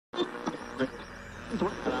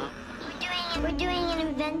We're doing an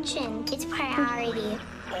invention. It's priority.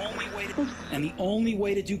 And the only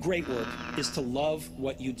way to do great work is to love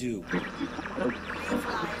what you do.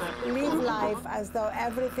 Live life as though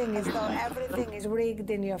everything is rigged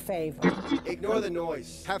in your favor. Ignore the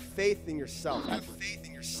noise. Have faith in yourself.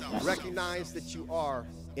 Recognize that you are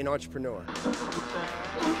an entrepreneur.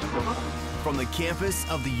 From the campus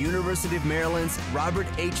of the University of Maryland's Robert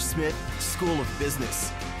H. Smith School of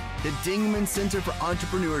Business, the Dingman Center for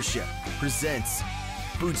Entrepreneurship presents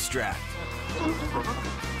Bootstrapped.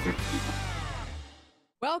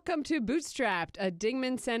 Welcome to Bootstrapped, a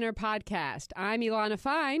Dingman Center podcast. I'm Ilana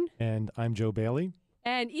Fine. And I'm Joe Bailey.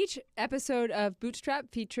 And each episode of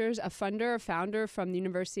Bootstrap features a funder or founder from the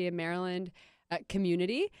University of Maryland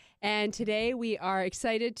community. And today we are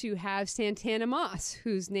excited to have Santana Moss,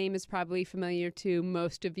 whose name is probably familiar to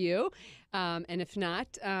most of you. And if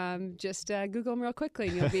not, just Google him real quickly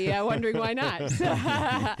and you'll be wondering why not.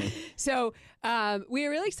 So we are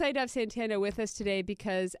really excited to have Santana with us today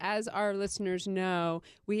because, as our listeners know,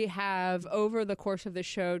 we have, over the course of the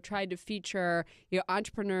show, tried to feature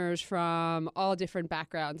entrepreneurs from all different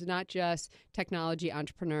backgrounds, not just technology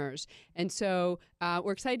entrepreneurs. And so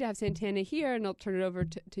we're excited to have Santana here, and I'll turn it over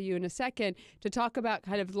to you in a second to talk about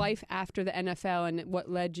kind of life after the NFL and what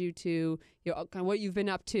led you to kind of what you've been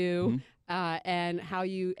up to. And how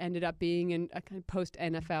you ended up being a kind of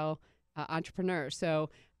post-NFL entrepreneur. So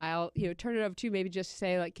I'll turn it over to you, maybe just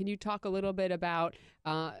say, like, can you talk a little bit about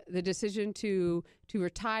the decision to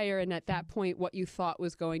retire, and at that point what you thought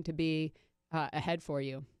was going to be ahead for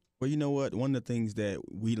you? Well, you know what? One of the things that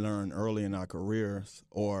we learned early in our careers,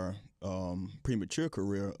 or premature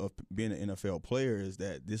career of being an NFL player, is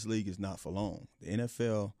that this league is not for long. The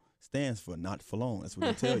NFL stands for not for long. That's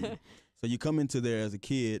what they tell you. So you come into there as a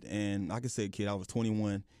kid, and I can say a kid, I was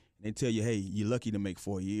 21, and they tell you, hey, you're lucky to make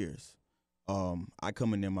 4 years. I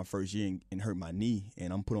come in there my first year and hurt my knee,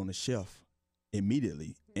 and I'm put on the shelf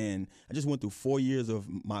immediately. And I just went through 4 years of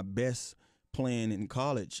my best playing in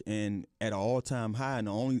college and at an all-time high, and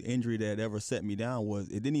the only injury that ever set me down was,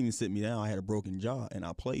 it didn't even sit me down, I had a broken jaw, and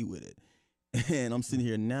I played with it. And I'm sitting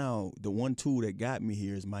here now, the one tool that got me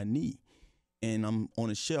here is my knee. And I'm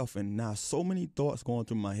on a shelf, and now so many thoughts going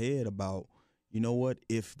through my head about, you know what,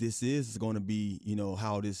 if this is going to be,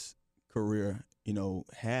 how this career,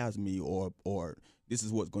 has me, or this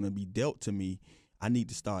is what's going to be dealt to me, I need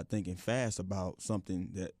to start thinking fast about something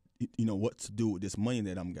that, what to do with this money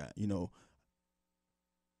that I'm got.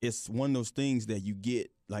 It's one of those things that you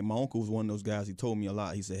get, like my uncle was one of those guys, he told me a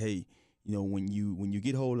lot. He said, hey, when you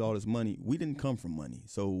get hold of all this money, we didn't come from money.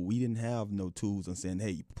 So we didn't have no tools and saying,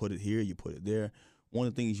 hey, you put it here, you put it there. One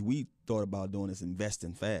of the things we thought about doing is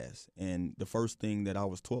investing fast. And the first thing that I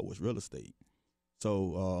was taught was real estate.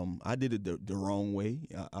 So I did it the wrong way.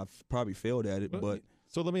 I probably failed at it, but.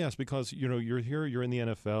 So let me ask, because, you're here, you're in the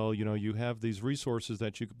NFL, you have these resources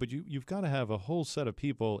but you've got to have a whole set of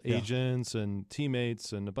people, agents and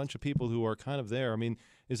teammates and a bunch of people who are kind of there. I mean,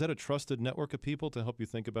 is that a trusted network of people to help you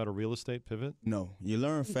think about a real estate pivot? No. You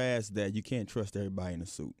learn fast that you can't trust everybody in a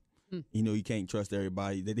suit. You can't trust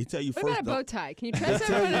everybody. They tell you what first. What about a bow tie? Can you trust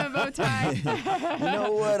everyone in a bow tie? You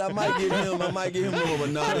know what? I might give him more of a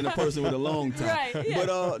nod than a person with a long tie. Right, yeah.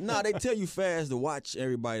 But they tell you fast to watch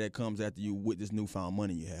everybody that comes after you with this newfound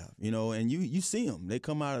money you have. And you see them. They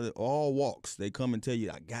come out of all walks. They come and tell you,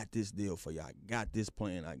 I got this deal for you. I got this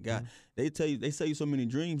plan. I got. They sell you so many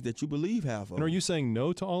dreams that you believe half of them. And are you saying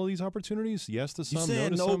no to all of these opportunities? Yes to some, You're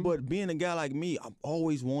saying no to no, some? but being a guy like me, I've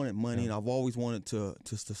always wanted money, and I've always wanted to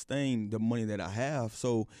sustain the money that I have.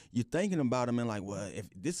 So you're thinking about them and like, well, if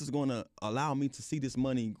this is going to allow me to see this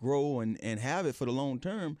money grow and have it for the long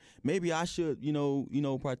term, maybe I should,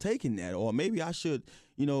 partake in that, or maybe I should,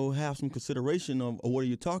 have some consideration of what are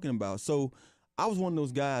you talking about. So I was one of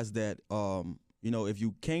those guys that, if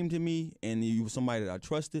you came to me and you were somebody that I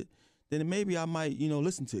trusted, then maybe I might,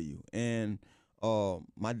 listen to you. And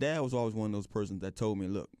my dad was always one of those persons that told me,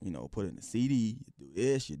 look, put it in a CD, you do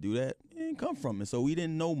this, you do that. It didn't come from it. So he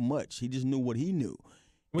didn't know much. He just knew what he knew.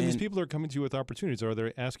 When these people are coming to you with opportunities, are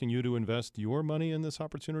they asking you to invest your money in this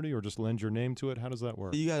opportunity or just lend your name to it? How does that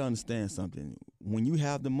work? You got to understand something. When you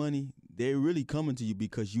have the money, they're really coming to you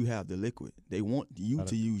because you have the liquid. They want you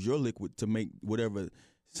to use your liquid to make whatever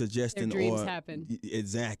suggestion their dreams happen.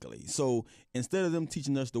 Exactly. So instead of them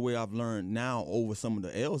teaching us the way I've learned now over some of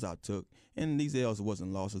the L's I took, and these L's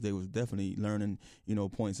wasn't losses, they was definitely learning,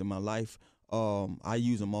 points in my life. I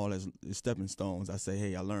use them all as stepping stones. I say,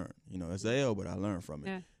 hey, I learned. It's an L, but I learned from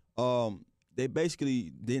it. Yeah. They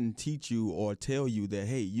basically didn't teach you or tell you that,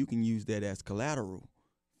 hey, you can use that as collateral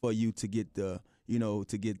for you to get the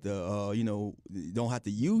to get the, you don't have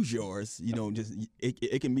to use yours, just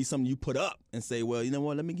it can be something you put up and say, well, you know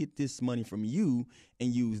what, let me get this money from you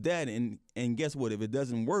and use that. And guess what? If it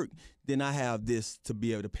doesn't work, then I have this to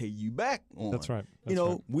be able to pay you back on. That's right. That's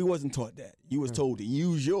right. We wasn't taught that. You was told to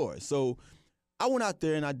use yours. So I went out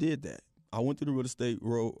there and I did that. I went through the real estate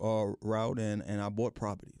route and I bought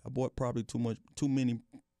property. I bought probably too many,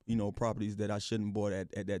 properties that I shouldn't have bought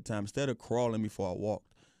at that time. Instead of crawling before I walked,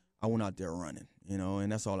 I went out there running,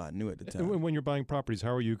 and that's all I knew at the time. And when you're buying properties,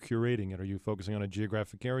 how are you curating it? Are you focusing on a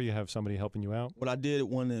geographic area? You have somebody helping you out? Well, I did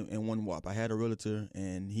one in one WAP. I had a realtor,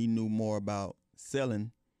 and he knew more about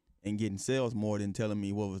selling and getting sales more than telling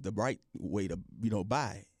me what was the right way to,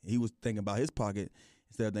 buy. He was thinking about his pocket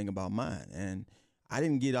instead of thinking about mine. And I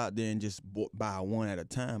didn't get out there and just buy one at a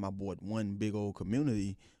time. I bought one big old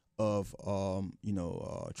community of,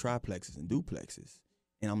 triplexes and duplexes.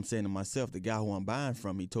 And I'm saying to myself, the guy who I'm buying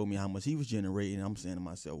from, he told me how much he was generating. And I'm saying to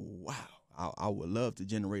myself, wow, I would love to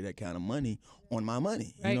generate that kind of money on my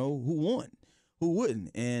money. Right. Who wouldn't? Who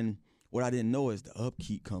wouldn't? And what I didn't know is the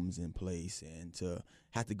upkeep comes in place, and to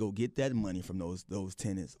have to go get that money from those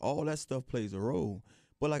tenants, all that stuff plays a role.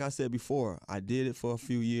 But like I said before, I did it for a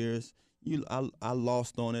few years. I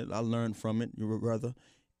lost on it. I learned from it, rather.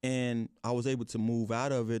 And I was able to move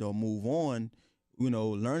out of it or move on,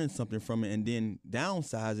 learning something from it, and then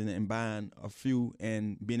downsizing it and buying a few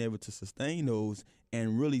and being able to sustain those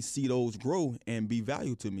and really see those grow and be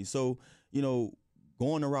valued to me. So,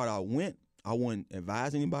 going the route I wouldn't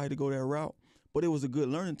advise anybody to go that route, but it was a good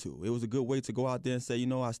learning tool. It was a good way to go out there and say,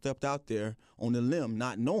 I stepped out there on the limb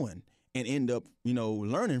not knowing and end up,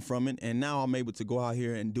 learning from it. And now I'm able to go out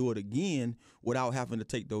here and do it again without having to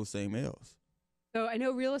take those same L's. So I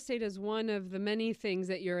know real estate is one of the many things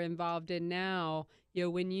that you're involved in now.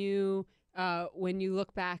 When you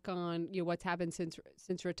look back on what's happened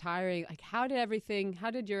since retiring, like how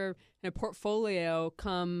did your portfolio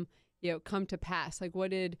come to pass? Like what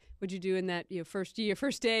did you do in that first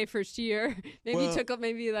year? Maybe you took up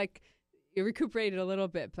you recuperated a little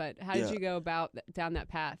bit, but how did you go about down that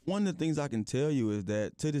path? One of the things I can tell you is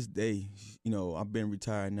that to this day, I've been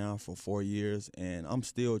retired now for 4 years, and I'm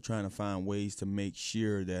still trying to find ways to make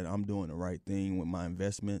sure that I'm doing the right thing with my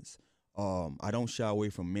investments. I don't shy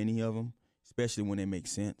away from many of them, especially when they make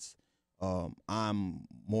sense. I'm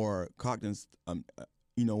more cognizant,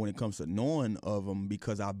 when it comes to knowing of them,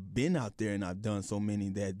 because I've been out there and I've done so many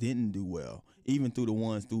that didn't do well, even through the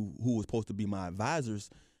ones who were supposed to be my advisors.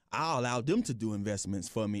 I allowed them to do investments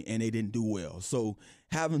for me, and they didn't do well. So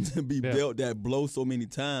having to be dealt that blow so many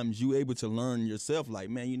times, you able to learn yourself, like,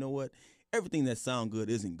 man, you know what? Everything that sound good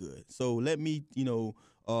isn't good. So let me,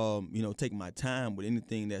 take my time with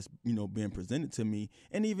anything that's, being presented to me.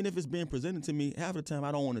 And even if it's being presented to me, half of the time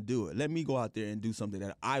I don't want to do it. Let me go out there and do something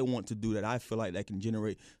that I want to do, that I feel like that can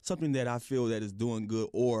generate something that I feel that is doing good.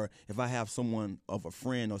 Or if I have someone of a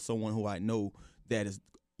friend or someone who I know that is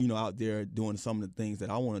out there doing some of the things that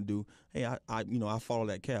I want to do, hey, I follow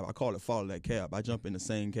that cab. I call it follow that cab. I jump in the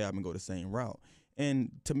same cab and go the same route. And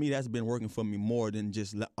to me, that's been working for me more than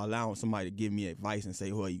just allowing somebody to give me advice and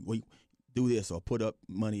say, well, do this or put up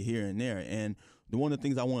money here and there. And one of the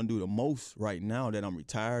things I want to do the most right now that I'm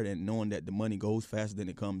retired and knowing that the money goes faster than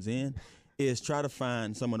it comes in is try to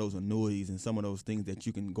find some of those annuities and some of those things that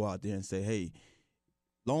you can go out there and say, hey,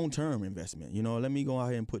 long-term investment, let me go out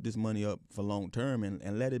here and put this money up for long-term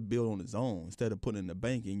and let it build on its own instead of putting it in the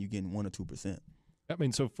bank and you getting 1 or 2%. I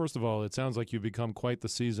mean, so first of all, it sounds like you've become quite the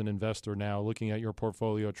seasoned investor now, looking at your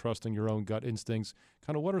portfolio, trusting your own gut instincts.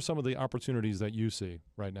 Kind of what are some of the opportunities that you see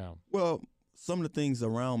right now? Well, some of the things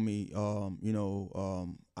around me,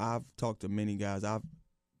 I've talked to many guys. I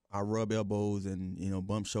rub elbows and,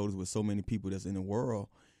 bump shoulders with so many people that's in the world.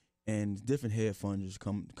 And different hedge funds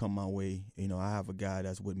come my way. I have a guy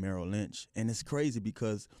that's with Merrill Lynch. And it's crazy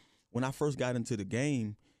because when I first got into the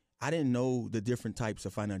game, I didn't know the different types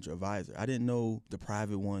of financial advisor. I didn't know the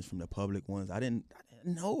private ones from the public ones. I didn't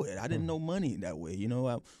know it. I didn't know money that way.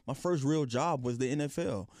 My first real job was the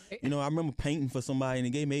NFL. I remember painting for somebody and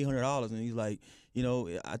he gave me $800 and he's like,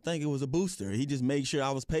 I think it was a booster. He just made sure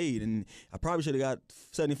I was paid, and I probably should have got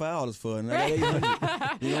 $75 for it, and I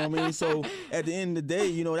got $800. You know what I mean? So at the end of the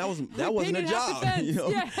day, that wasn't a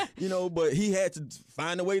job. But he had to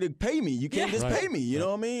find a way to pay me. You can't just pay me. You know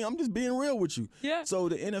what I mean? I'm just being real with you. Yeah. So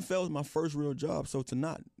the NFL was my first real job. So to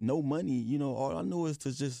not know money, all I knew is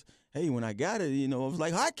to just, hey, when I got it, it was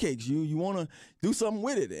like hotcakes. You want to do something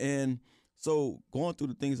with it. And so going through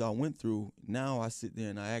the things I went through, now I sit there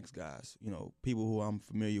and I ask guys, people who I'm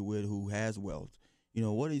familiar with who has wealth,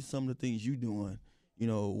 what are some of the things you doing,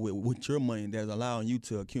 with your money that's allowing you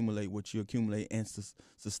to accumulate what you accumulate and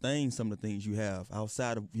sustain some of the things you have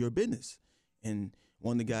outside of your business. And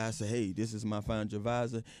one of the guys said, hey, this is my financial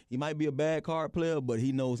advisor. He might be a bad card player, but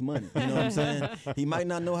he knows money. You know what I'm saying? He might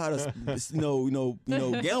not know how to,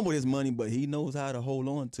 gamble his money, but he knows how to hold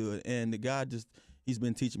on to it. And the guy he's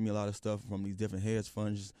been teaching me a lot of stuff from these different hedge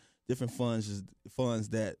funds, different funds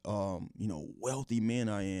that wealthy men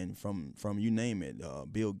are in, from you name it,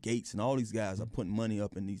 Bill Gates and all these guys are putting money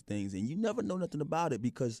up in these things, and you never know nothing about it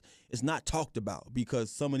because it's not talked about, because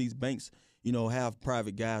some of these banks have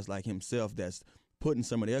private guys like himself that's putting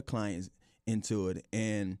some of their clients into it,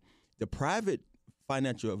 and the private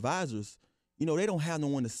financial advisors, they don't have no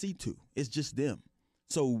one to see to. It's just them.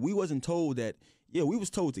 So we wasn't told that. Yeah, we was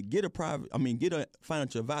told to get a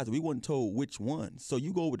financial advisor. We wasn't told which one. So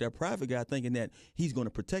you go with that private guy thinking that he's going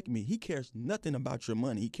to protect me. He cares nothing about your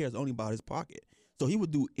money. He cares only about his pocket. So he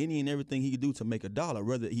would do any and everything he could do to make a dollar,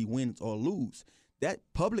 whether he wins or lose. That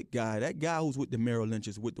public guy, that guy who's with the Merrill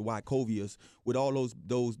Lynches, with the Wycovias, with all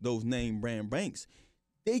those name brand banks,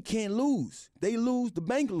 they can't lose. They lose, the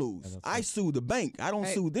bank lose. I sue the bank. I don't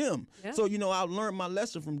sue them. Yeah. So, I learned my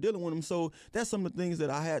lesson from dealing with them. So that's some of the things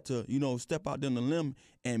that I had to, step out there on the limb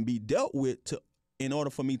and be dealt with in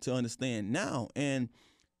order for me to understand now. And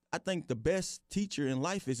I think the best teacher in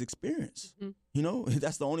life is experience. Mm-hmm.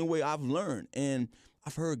 That's the only way I've learned. And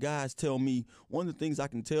I've heard guys tell me, one of the things I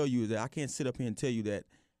can tell you is that I can't sit up here and tell you that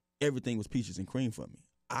everything was peaches and cream for me.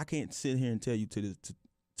 I can't sit here and tell you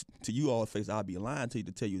to you all face, I'll be lying to you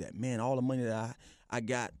to tell you that, man, all the money that I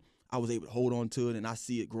got, I was able to hold on to it and I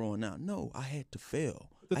see it growing now. No, I had to fail.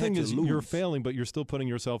 The thing is, you're failing, but you're still putting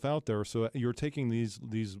yourself out there. So you're taking these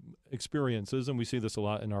experiences, and we see this a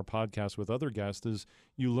lot in our podcast with other guests, is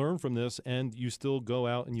you learn from this and you still go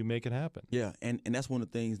out and you make it happen. Yeah, and that's one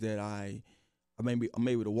of the things that I'm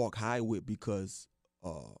able to walk high with, because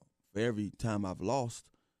for every time I've lost,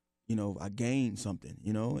 I gained something,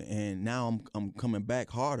 and now I'm coming back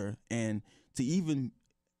harder. And to even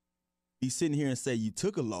be sitting here and say you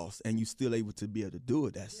took a loss and you still able to be able to do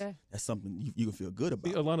it, that's something you can feel good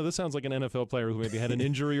about. A lot of this sounds like an NFL player who maybe had an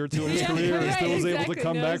injury or two in his career and still was able to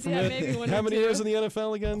come back from it. How many years in the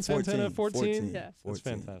NFL again, Santana? 14? Yeah. That's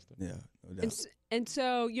fantastic. Yeah. No doubt. And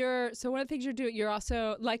so one of the things you're doing, you're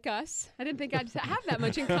also like us. I didn't think I'd have that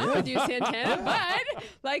much in common with you, Santana, but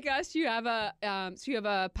like us, you have a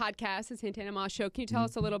podcast, the Santana Moss Show. Can you tell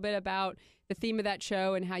us a little bit about the theme of that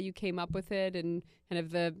show and how you came up with it, and kind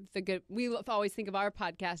of the good? We always think of our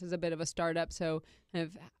podcast as a bit of a startup, so kind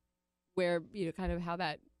of where kind of how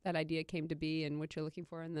that idea came to be and what you're looking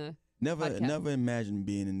for in the podcast. Never imagined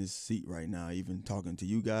being in this seat right now, even talking to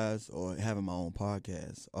you guys or having my own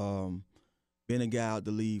podcast. Been a guy out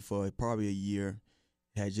the league for probably a year.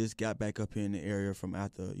 Had just got back up here in the area from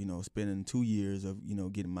after, spending 2 years of,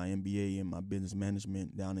 getting my MBA in my business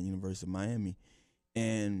management down at the University of Miami,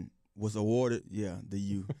 and was awarded, the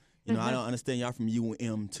U. I don't understand y'all from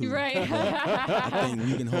UM too. Right. I think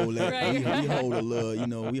we can hold that. Right. We hold a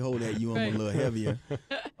little, we hold that UM a little heavier.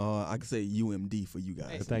 I could say UMD for you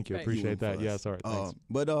guys. Right. Thank you. Appreciate that. Yeah, sorry. Thanks.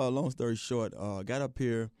 But long story short, got up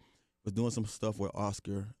here, was doing some stuff with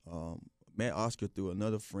Oscar. Met Oscar through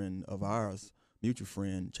another friend of ours, mutual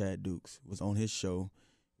friend, Chad Dukes, was on his show.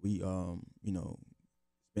 We, spent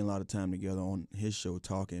a lot of time together on his show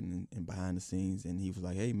talking and behind the scenes. And he was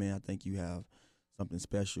like, hey, man, I think you have something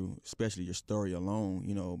special, especially your story alone,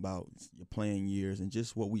 about your playing years and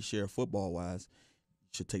just what we share football-wise. You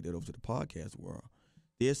should take that over to the podcast world.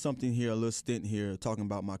 There's something here, a little stint here, talking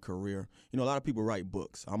about my career. A lot of people write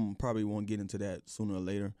books. I'm probably won't get into that sooner or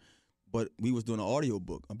later. But we was doing an audio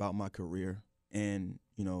book about my career, and,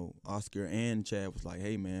 Oscar and Chad was like,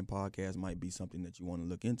 hey, man, podcast might be something that you want to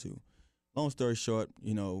look into. Long story short,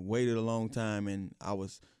 waited a long time, and I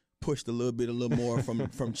was pushed a little more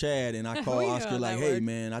from Chad, and I called Oscar like, hey,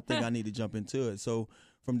 man, I think I need to jump into it. So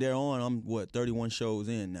from there on, I'm, 31 shows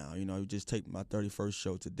in now. Just taped my 31st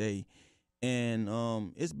show today. And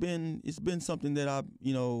it's been something that I,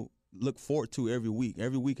 look forward to every week.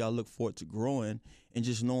 Every week I look forward to growing and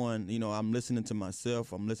just knowing, I'm listening to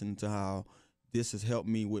myself. I'm listening to how this has helped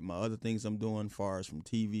me with my other things I'm doing, as far as from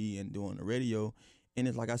TV and doing the radio. And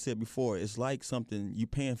it's like I said before, it's like something you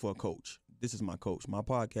paying for a coach. This is my coach. My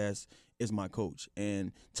podcast is my coach.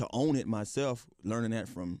 And to own it myself, learning that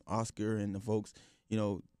from Oscar and the folks,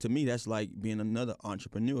 to me, that's like being another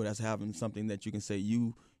entrepreneur. That's having something that you can say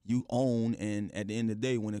you own, and at the end of the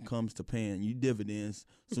day, when it comes to paying you dividends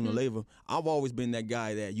sooner or later, I've always been that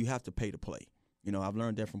guy that you have to pay to play. I've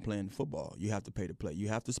learned that from playing football. You have to pay to play. You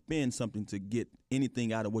have to spend something to get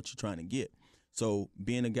anything out of what you're trying to get. So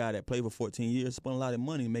being a guy that played for 14 years, spent a lot of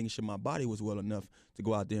money making sure my body was well enough to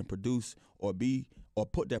go out there and produce or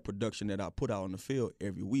put that production that I put out on the field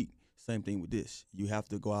every week. Same thing with this. You have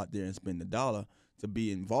to go out there and spend the dollar to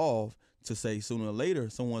be involved, to say sooner or later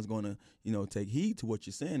someone's going to, take heed to what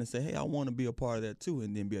you're saying and say, hey, I want to be a part of that too,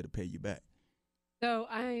 and then be able to pay you back. So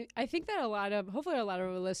I think that hopefully a lot of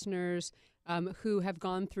our listeners who have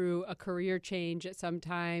gone through a career change at some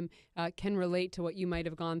time can relate to what you might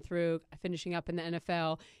have gone through finishing up in the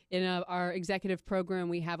NFL. In our executive program,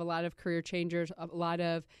 we have a lot of career changers, a lot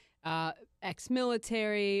of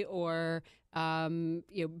ex-military or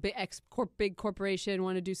big corporation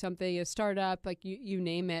want to do something, a startup, like you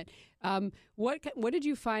name it. What did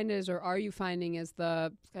you find or are you finding as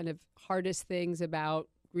the kind of hardest things about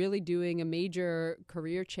really doing a major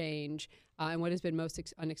career change, and what has been most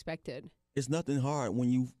unexpected? It's nothing hard when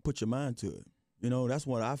you put your mind to it. That's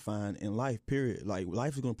what I find in life, period. Like,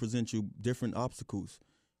 life is going to present you different obstacles.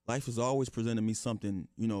 Life has always presented me something,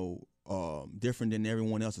 different than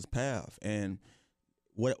everyone else's path. And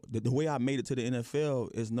the way I made it to the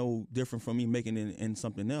NFL is no different from me making it in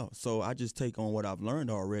something else. So I just take on what I've learned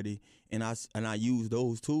already, and I use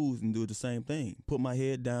those tools and do the same thing. Put my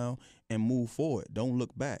head down and move forward. Don't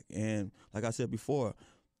look back. And like I said before,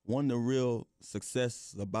 one of the real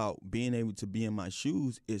success about being able to be in my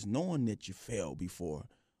shoes is knowing that you failed before,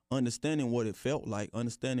 understanding what it felt like,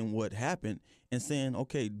 understanding what happened, and saying,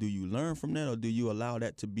 okay, do you learn from that, or do you allow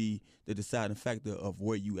that to be the deciding factor of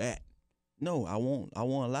where you at? No, I won't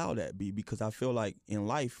allow that be, because I feel like in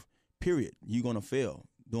life, period, you're going to fail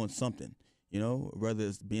doing something, whether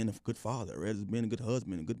it's being a good father, whether it's being a good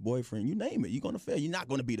husband, a good boyfriend, you name it, you're going to fail. You're not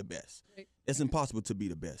going to be the best. Right. It's impossible to be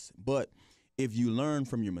the best. But if you learn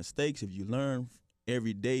from your mistakes, if you learn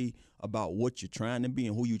every day about what you're trying to be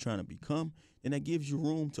and who you're trying to become, then that gives you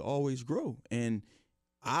room to always grow. And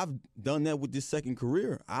I've done that with this second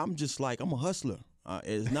career. I'm just like, I'm a hustler.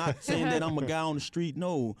 It's not saying that I'm a guy on the street.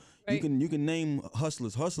 No, right. You can name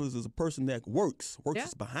hustlers. Hustlers is a person that works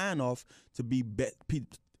his behind off to be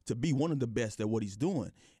one of the best at what he's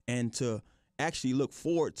doing, and to actually look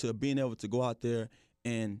forward to being able to go out there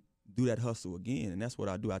and do that hustle again. And that's what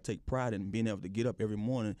I do. I take pride in being able to get up every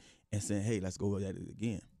morning and saying, hey, let's go at it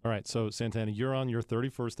again. All right. So, Santana, you're on your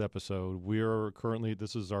 31st episode. We're currently,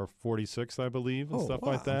 this is our 46th, I believe, and stuff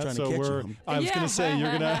like that. So I was going to say,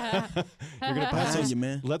 you're going to pass us.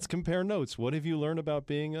 Man. Let's compare notes. What have you learned about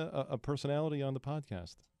being a personality on the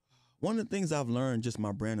podcast? One of the things I've learned, just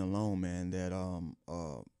my brand alone, man, that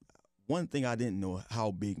one thing I didn't know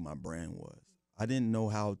how big my brand was. I didn't know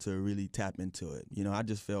how to really tap into it. I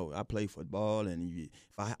just felt I play football, and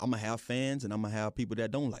I'm going to have fans, and I'm going to have people that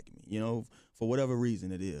don't like me, for whatever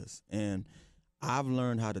reason it is. And I've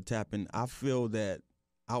learned how to tap in. I feel that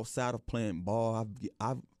outside of playing ball,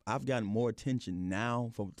 I've gotten more attention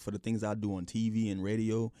now for the things I do on TV and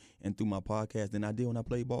radio and through my podcast than I did when I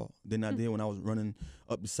played ball, than I did when I was running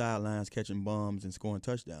up the sidelines, catching bombs and scoring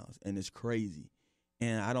touchdowns. And it's crazy.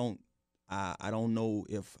 And I don't know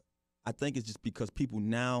if – I think it's just because people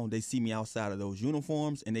now, they see me outside of those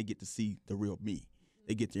uniforms, and they get to see the real me.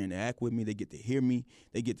 They get to interact with me. They get to hear me.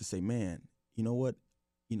 They get to say, man, you know what?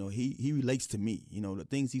 He relates to me. The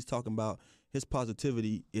things he's talking about, his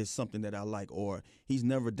positivity is something that I like, or he's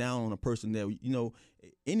never down on a person that,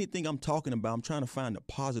 anything I'm talking about, I'm trying to find a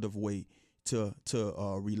positive way to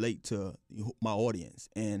relate to my audience,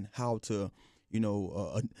 and how to,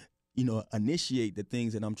 initiate the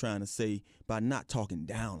things that I'm trying to say by not talking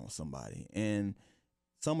down on somebody. And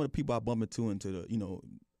some of the people I bump into the,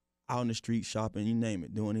 out in the street, shopping, you name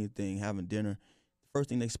it, doing anything, having dinner, the first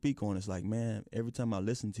thing they speak on is like, man, every time I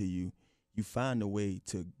listen to you, you find a way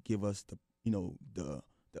to give us the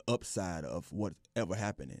upside of whatever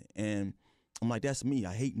happening. And I'm like, that's me.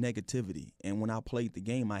 I hate negativity. And when I played the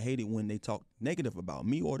game, I hated when they talk negative about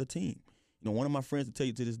me or the team. One of my friends will tell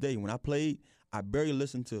you to this day, when I played, I barely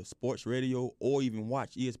listened to sports radio or even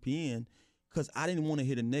watch ESPN, because I didn't want to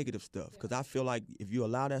hear the negative stuff. Because I feel like if you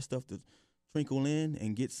allow that stuff to trickle in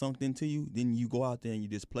and get sunk into you, then you go out there and you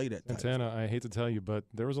just play that. Santana, I hate to tell you, but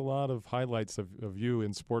there was a lot of highlights of you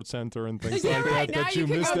in Sports Center and things like that now that you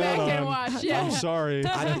missed out on. Yeah. I'm sorry.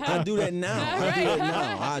 I do that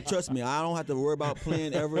now. Trust me, I don't have to worry about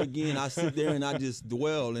playing ever again. I sit there and I just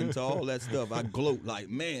dwell into all that stuff. I gloat like,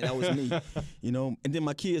 man, that was me. And then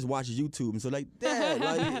my kids watch YouTube, and so like, Dad,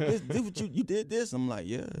 like, this what you did this? I'm like,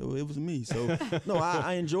 yeah, it was me. So no,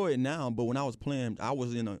 I enjoy it now. But when I was playing, I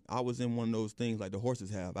was in one of those those things like the horses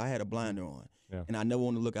have. I had a blinder on, and I never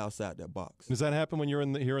want to look outside that box. Does that happen when you're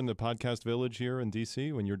here in the podcast village here in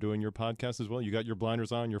DC, when you're doing your podcast as well? You got your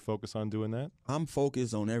blinders on, you're focused on doing that? I'm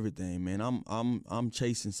focused on everything, man. I'm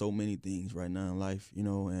chasing so many things right now in life, you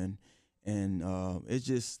know, and it's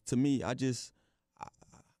just, to me,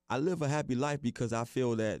 I live a happy life because I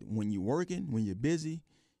feel that when you're working, when you're busy,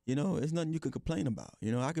 you know, it's nothing you could complain about.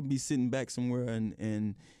 You know, I could be sitting back somewhere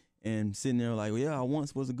and sitting there like, well, yeah, I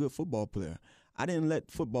once was a good football player. I didn't let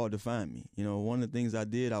football define me. You know, one of the things I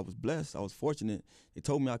did, I was blessed. I was fortunate. They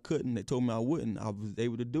told me I couldn't. They told me I wouldn't. I was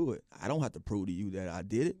able to do it. I don't have to prove to you that I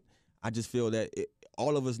did it. I just feel that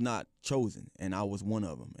all of us not chosen, and I was one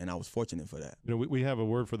of them, and I was fortunate for that. You know, we have a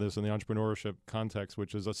word for this in the entrepreneurship context,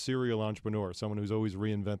 which is a serial entrepreneur, someone who's always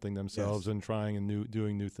reinventing themselves and trying and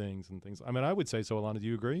doing new things and things. I mean, I would say so. Alana, do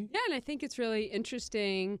you agree? Yeah, and I think it's really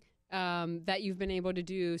interesting that you've been able to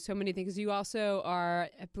do so many things. You also are,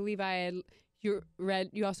 I believe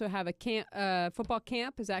you also have a football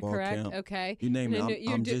camp. Is that correct? Camp. Okay. You name it.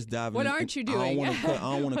 I'm just diving. What aren't you doing? I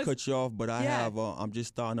don't want to cut you off, but I'm just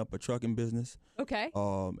starting up a trucking business. Okay.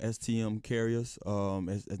 STM carriers.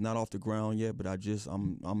 It's not off the ground yet, but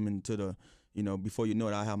I'm into the, you know, before you know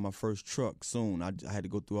it, I have my first truck soon. I had to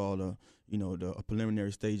go through all the, you know, the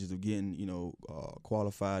preliminary stages of getting, you know,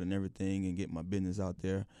 qualified and everything and get my business out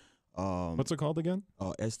there. What's it called again?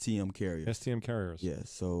 STM carriers. STM carriers. Yes.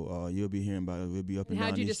 So you'll be hearing about it. We'll be up and down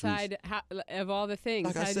how'd you these decide of all the things?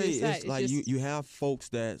 Like I say, it's like you have folks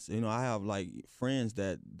that, you know, I have like friends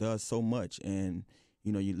that does so much, and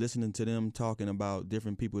you know, you're listening to them talking about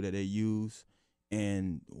different people that they use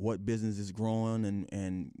and what business is growing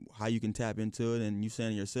and how you can tap into it, and you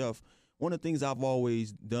saying to yourself, one of the things I've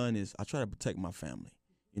always done is I try to protect my family.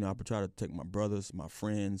 You know, I try to protect my brothers, my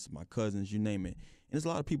friends, my cousins, you name it. And there's a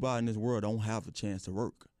lot of people out in this world don't have a chance to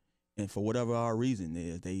work. And for whatever our reason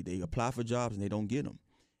is, they apply for jobs and they don't get them.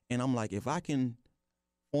 And I'm like, if I can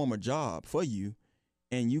form a job for you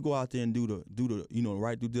and you go out there and do the you know,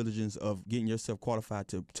 right due diligence of getting yourself qualified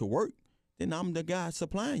to work, then I'm the guy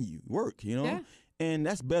supplying you work, you know? Yeah. And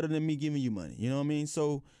that's better than me giving you money, you know what I mean?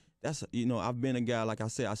 So that's, you know, I've been a guy, like I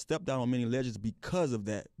said, I stepped out on many ledges because of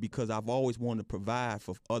that, because I've always wanted to provide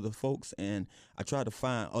for other folks, and I try to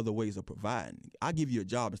find other ways of providing. I give you a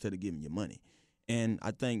job instead of giving you money. And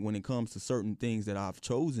I think when it comes to certain things that I've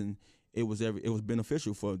chosen, it was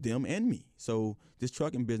beneficial for them and me. So this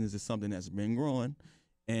trucking business is something that's been growing,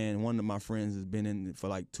 and one of my friends has been in it for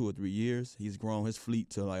like 2 or 3 years. He's grown his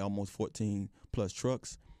fleet to like almost 14 plus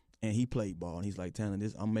trucks. And he played ball, and he's like, Tanner,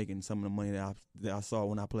 I'm making some of the money that I saw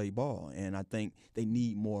when I played ball, and I think they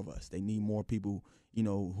need more of us. They need more people, you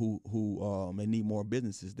know, who they need more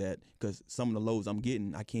businesses that, because some of the loads I'm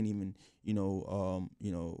getting, I can't even,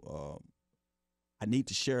 I need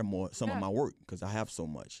to share some of my work because I have so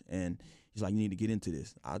much. And he's like, you need to get into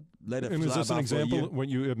this. I let it. And is this an example when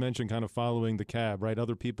you had mentioned kind of following the cab, right?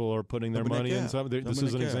 Other people are putting their money in something. This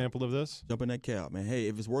is an example of this? Jump in that cab, man. Hey,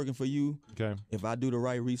 if it's working for you, okay. If I do the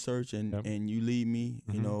right research and you lead me,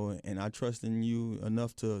 you know, and I trust in you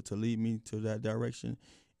enough to lead me to that direction,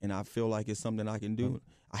 and I feel like it's something I can do,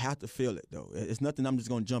 I have to feel it, though. It's nothing I'm just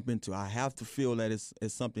going to jump into. I have to feel that it's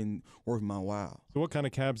something worth my while. So what kind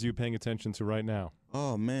of cabs are you paying attention to right now?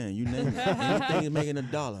 Oh, man, you name it. Anything is making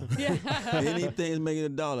 $1. Yeah. Anything is making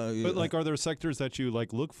 $1. But, like, are there sectors that you,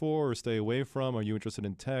 like, look for or stay away from? Are you interested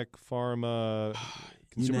in tech, pharma,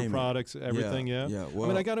 consumer products, everything? Yeah. Well, I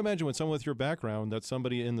mean, I got to imagine with someone with your background, that's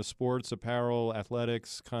somebody in the sports, apparel,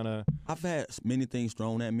 athletics kind of. I've had many things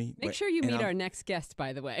thrown at me. Make sure you meet our next guest,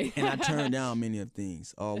 by the way. And I turned down many of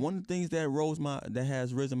things. One of the things that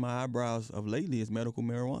has risen my eyebrows of lately is medical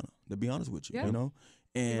marijuana, to be honest with you, you know?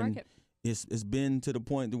 And it's been to the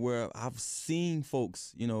point to where I've seen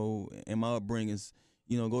folks, you know, in my upbringings,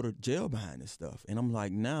 you know, go to jail behind this stuff. And I'm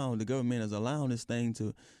like, now the government is allowing this thing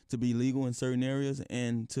to be legal in certain areas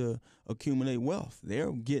and to accumulate wealth.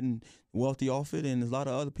 They're getting wealthy off it, and there's a lot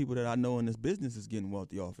of other people that I know in this business is getting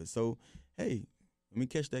wealthy off it. So, hey, let me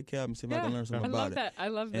catch that cab and see if I can learn something about it. I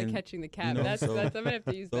love the catching the cab. You know, that's I'm going to have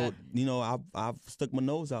to use that. You know, I've stuck my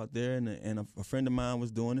nose out there, and a friend of mine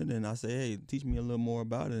was doing it, and I said, hey, teach me a little more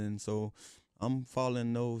about it. And so I'm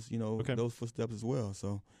following those, you know, those footsteps as well.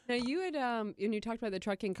 So now you had, when you talked about the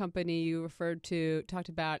trucking company, you talked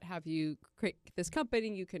about how you create this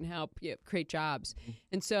company, you can help create jobs.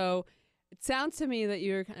 And so it sounds to me that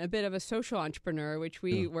you're a bit of a social entrepreneur, which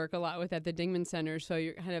we work a lot with at the Dingman Center. So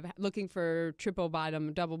you're kind of looking for double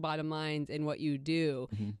bottom lines in what you do.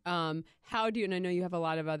 How do you, and I know you have a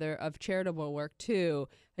lot of charitable work too.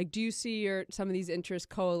 Like, do you see some of these interests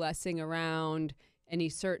coalescing around any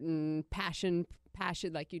certain passion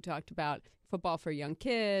passion, like you talked about, football for young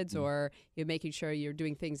kids, or you're making sure you're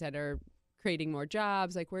doing things that are creating more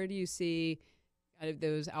jobs? Like, where do you see kind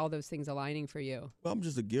of all those things aligning for you? Well, I'm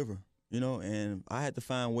just a giver, and I had to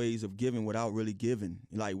find ways of giving without really giving,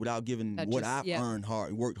 like without giving what I've earned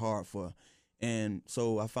hard, worked hard for. And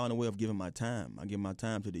so I found a way of giving my time. I give my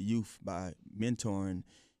time to the youth by mentoring,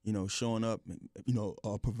 showing up,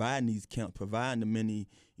 providing these camps, providing the many,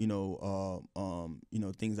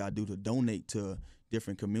 things I do to donate to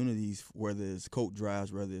different communities, whether it's coat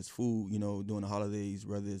drives, whether it's food, during the holidays,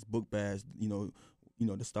 whether it's book bags,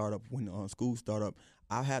 the startup, when school startup.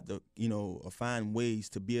 I have to, find ways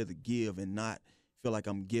to be able to give and not feel like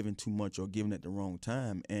I'm giving too much or giving at the wrong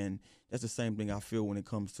time. And that's the same thing I feel when it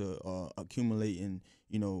comes to accumulating,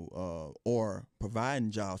 or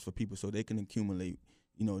providing jobs for people so they can accumulate,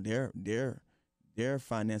 their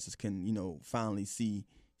finances can, finally see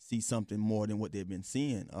something more than what they've been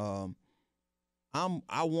seeing.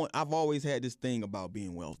 I've always had this thing about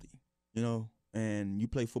being wealthy, and you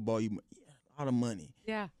play football, you a lot of money.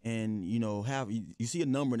 Yeah. And, you see a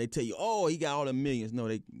number and they tell you, oh, he got all the millions. No,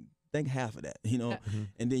 they think half of that,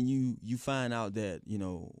 and then you find out that,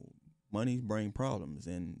 money brings problems,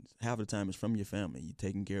 and half of the time it's from your family. You're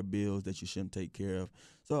taking care of bills that you shouldn't take care of.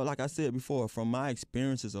 So like I said before, from my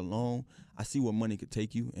experiences alone, I see where money could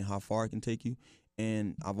take you and how far it can take you.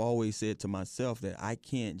 And I've always said to myself that I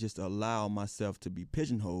can't just allow myself to be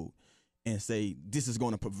pigeonholed and say, this is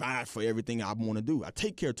going to provide for everything I want to do. I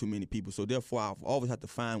take care of too many people, so therefore I've always had to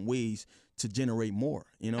find ways to generate more,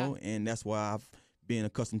 and that's why I've been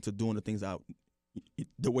accustomed to doing the things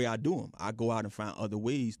the way I do them. I go out and find other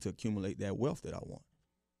ways to accumulate that wealth that I want.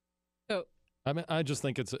 So, I just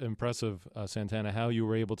think it's impressive, Santana, how you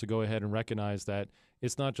were able to go ahead and recognize that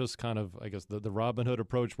it's not just kind of, I guess, the Robin Hood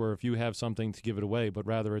approach where if you have something to give it away, but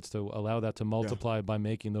rather it's to allow that to multiply by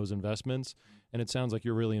making those investments. And it sounds like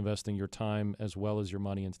you're really investing your time as well as your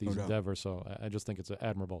money into these endeavors. So I just think it's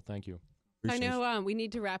admirable. Thank you. Appreciate I know we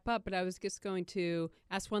need to wrap up, but I was just going to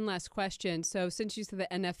ask one last question. So since you said the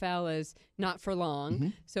NFL is not for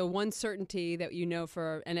long, so one certainty that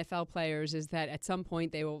for NFL players is that at some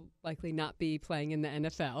point they will likely not be playing in the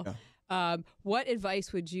NFL. Yeah. What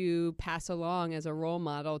advice would you pass along as a role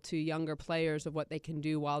model to younger players of what they can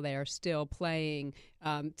do while they are still playing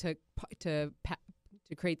to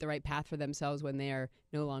create the right path for themselves when they are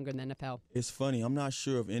no longer in the NFL? It's funny. I'm not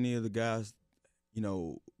sure if any of the guys,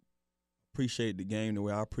 appreciate the game the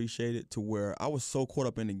way I appreciate it, to where I was so caught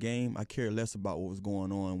up in the game, I cared less about what was going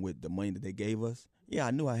on with the money that they gave us. Yeah,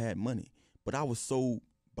 I knew I had money, but I was so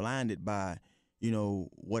blinded by,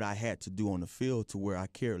 what I had to do on the field to where I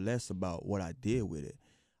cared less about what I did with it.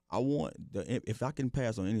 If I can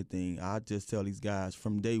pass on anything, I just tell these guys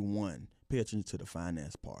from day one, pay attention to the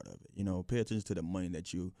finance part of it. Pay attention to the money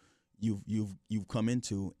that you've come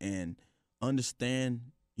into, and understand,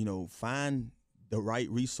 find the right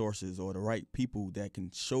resources or the right people that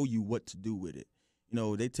can show you what to do with it.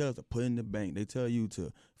 They tell us to put in the bank. They tell you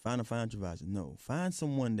to find a financial advisor. No, find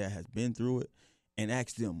someone that has been through it and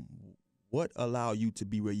ask them, what allowed you to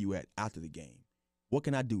be where you at after the game? What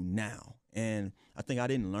can I do now? And I think I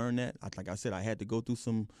didn't learn that. Like I said, I had to go through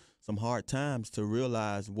some hard times to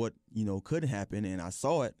realize what, could happen, and I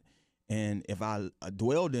saw it. And if I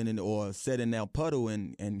dwelled in it or sat in that puddle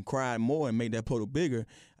and cried more and made that puddle bigger,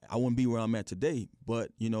 I wouldn't be where I'm at today. But,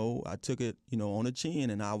 I took it, on the chin,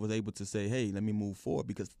 and I was able to say, hey, let me move forward,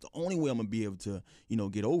 because the only way I'm going to be able to,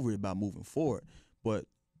 get over it by moving forward. But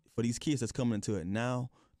for these kids that's coming into it now,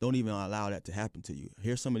 don't even allow that to happen to you.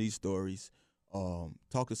 Hear some of these stories.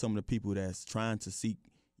 Talk to some of the people that's trying to seek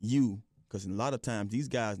you, because a lot of times these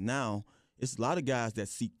guys now, it's a lot of guys that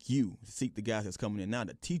seek the guys that's coming in now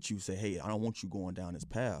to teach you, say, hey, I don't want you going down this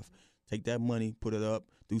path. Take that money, put it up,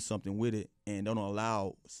 do something with it, and don't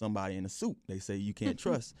allow somebody in a suit they say you can't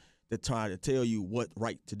trust to try to tell you what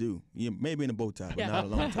right to do. Maybe in a bow tie, but not a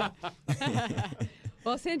long tie.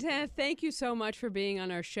 Well, Santana, thank you so much for being on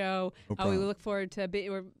our show. No we look forward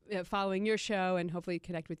to following your show and hopefully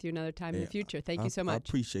connect with you another time in the future. Thank you so much. I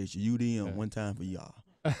appreciate you. UDM, one time for y'all.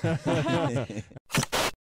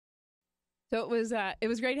 So it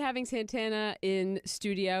was great having Santana in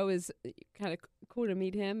studio. It was kind of cool to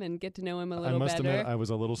meet him and get to know him a little better. I must admit, I was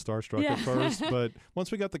a little starstruck at first, but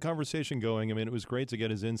once we got the conversation going, it was great to get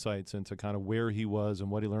his insights into kind of where he was and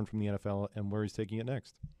what he learned from the NFL and where he's taking it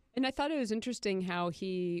next. And I thought it was interesting how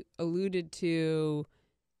he alluded to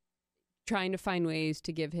trying to find ways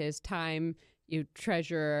to give his time,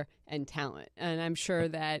 treasure, and talent. And I'm sure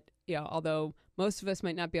that, although most of us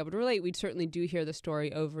might not be able to relate, we certainly do hear the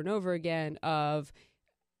story over and over again of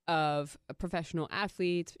of professional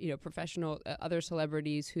athletes, professional other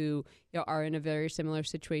celebrities who are in a very similar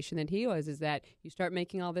situation than he was, is that you start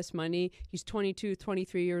making all this money. He's 22,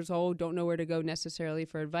 23 years old, don't know where to go necessarily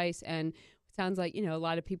for advice. And it sounds like, a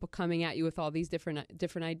lot of people coming at you with all these different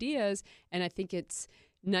ideas. And I think it's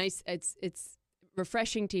nice. It's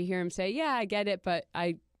refreshing to hear him say, yeah, I get it, but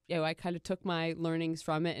I kind of took my learnings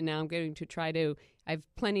from it, and now I'm going to I have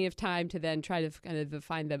plenty of time to then try to kind of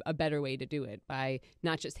find a better way to do it by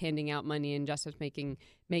not just handing out money and just making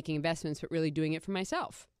investments, but really doing it for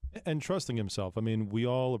myself. And trusting himself. I mean, we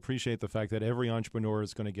all appreciate the fact that every entrepreneur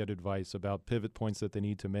is going to get advice about pivot points that they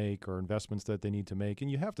need to make or investments that they need to make.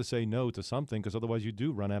 And you have to say no to something, because otherwise you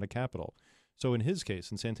do run out of capital. So in his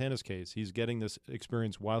case, in Santana's case, he's getting this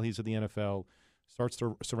experience while he's at the NFL, starts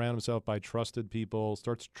to surround himself by trusted people,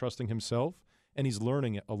 starts trusting himself, and he's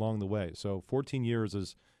learning it along the way. So 14 years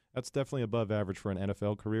that's definitely above average for an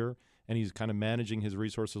NFL career, and he's kind of managing his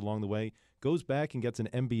resources along the way. Goes back and gets an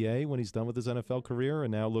MBA when he's done with his NFL career,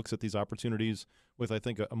 and now looks at these opportunities with, I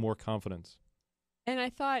think, a more confidence. And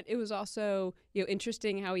I thought it was also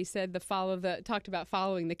interesting how he said talked about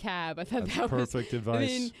following the cab. I thought that was perfect advice. I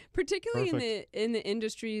mean, particularly in the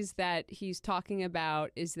industries that he's talking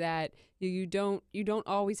about, is that you don't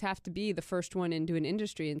always have to be the first one into an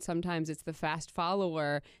industry, and sometimes it's the fast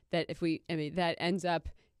follower that that ends up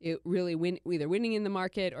really either winning in the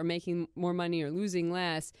market or making more money or losing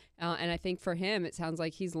less. And I think for him, it sounds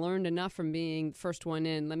like he's learned enough from being first one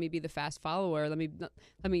in. Let me be the fast follower. Let me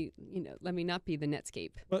not be the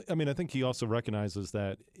Netscape. Well, I mean, I think he also recognizes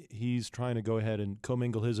that he's trying to go ahead and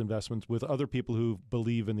commingle his investments with other people who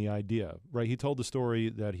believe in the idea, right? He told the story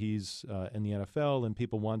that he's in the NFL and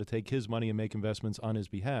people want to take his money and make investments on his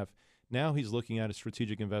behalf. Now he's looking at a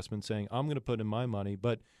strategic investment saying, I'm going to put in my money,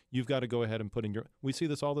 but you've got to go ahead and put in your – we see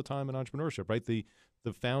this all the time in entrepreneurship, right? The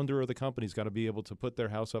founder of the company's got to be able to put their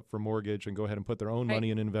house up for mortgage and go ahead and put their own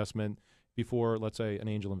money in investment before, let's say, an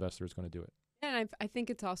angel investor is going to do it. And I think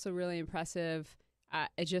it's also really impressive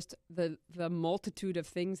just the multitude of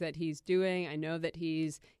things that he's doing. I know that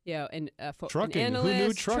he's an analyst, who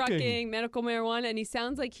knew trucking, medical marijuana, and he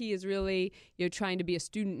sounds like he is really trying to be a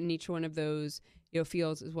student in each one of those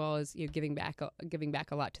fields, as well as giving back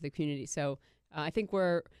a lot to the community. So I think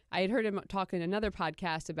I had heard him talk in another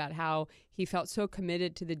podcast about how he felt so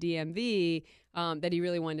committed to the DMV that he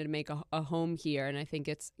really wanted to make a home here, and I think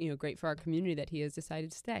it's great for our community that he has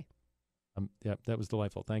decided to stay. Yeah, that was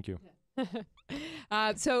delightful. Thank you.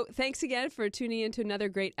 So thanks again for tuning in to another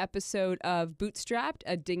great episode of Bootstrapped,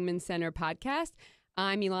 a Dingman Center podcast.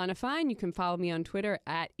 I'm Ilana Fine. You can follow me on Twitter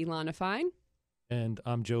at Ilana Fine. And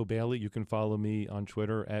I'm Joe Bailey. You can follow me on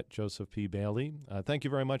Twitter at Joseph P. Bailey. Thank you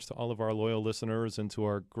very much to all of our loyal listeners and to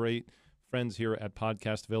our great friends here at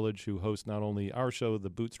Podcast Village who host not only our show, The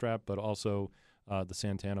Bootstrap, but also the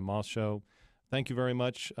Santana Moss Show. Thank you very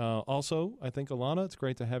much. Also, I think, Ilana, it's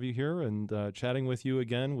great to have you here and chatting with you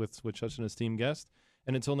again with such an esteemed guest.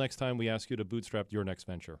 And until next time, we ask you to bootstrap your next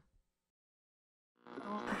venture.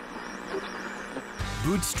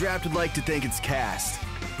 Bootstrapped would like to thank its cast.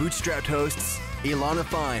 Bootstrapped hosts Ilana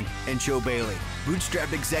Fine and Joe Bailey.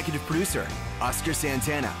 Bootstrapped executive producer Oscar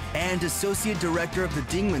Santana. And associate director of the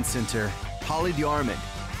Dingman Center, Holly DeArmond.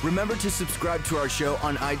 Remember to subscribe to our show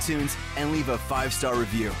on iTunes and leave a 5-star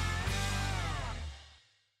review.